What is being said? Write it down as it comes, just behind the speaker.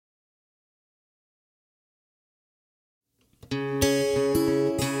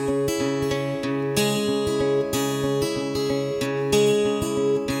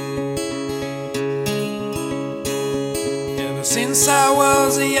Since I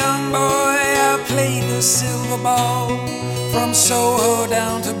was a young boy, I played the silver ball. From Soho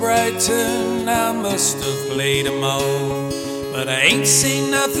down to Brighton, I must have played 'em all. But I ain't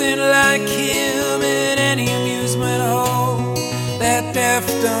seen nothing like him in any amusement hall. That deaf,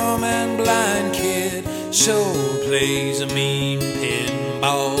 dumb, and blind kid sure plays a mean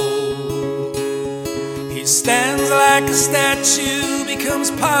pinball. He stands like a statue, becomes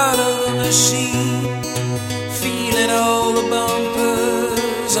part of a machine, feeling all the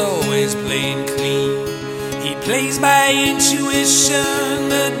bumpers, always playing clean. He plays by intuition,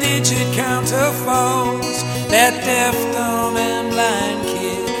 the digit counter falls. That deaf, dumb, and blind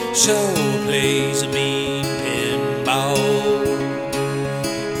kid sure plays a mean pinball.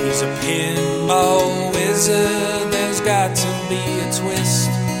 He's a pinball wizard, there's got to be a twist.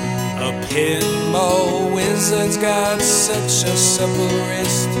 A pinball wizard's got such a supple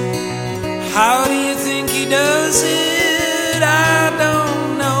wrist. How do you think he does it? I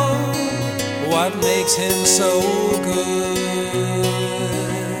don't know. What makes him so good?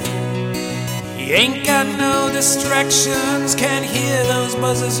 He ain't got no distractions, can't hear those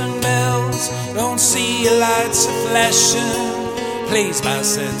buzzers and bells, don't see lights flashing, plays by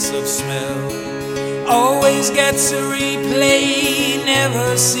sense of smell. Always gets a replay,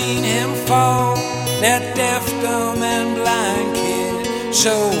 never seen him fall. That deaf, dumb, and blind kid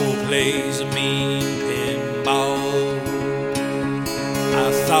sure plays a mean pinball. I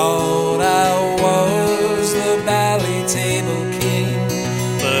thought I was the bally table king,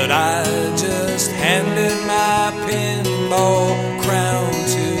 but I just handed my pinball crown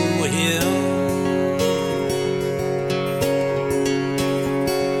to him.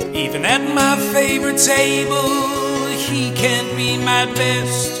 Even at my favorite table, he can't be my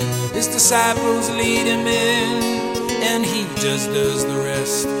best. His disciples lead him in, and he just does the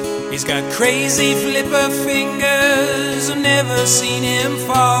rest. He's got crazy flipper fingers, I've never seen him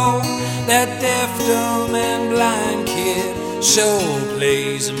fall. That deaf, dumb, and blind kid sure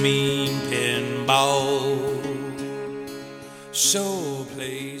plays a mean pinball. Sure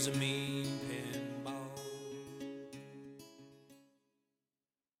plays a mean pinball.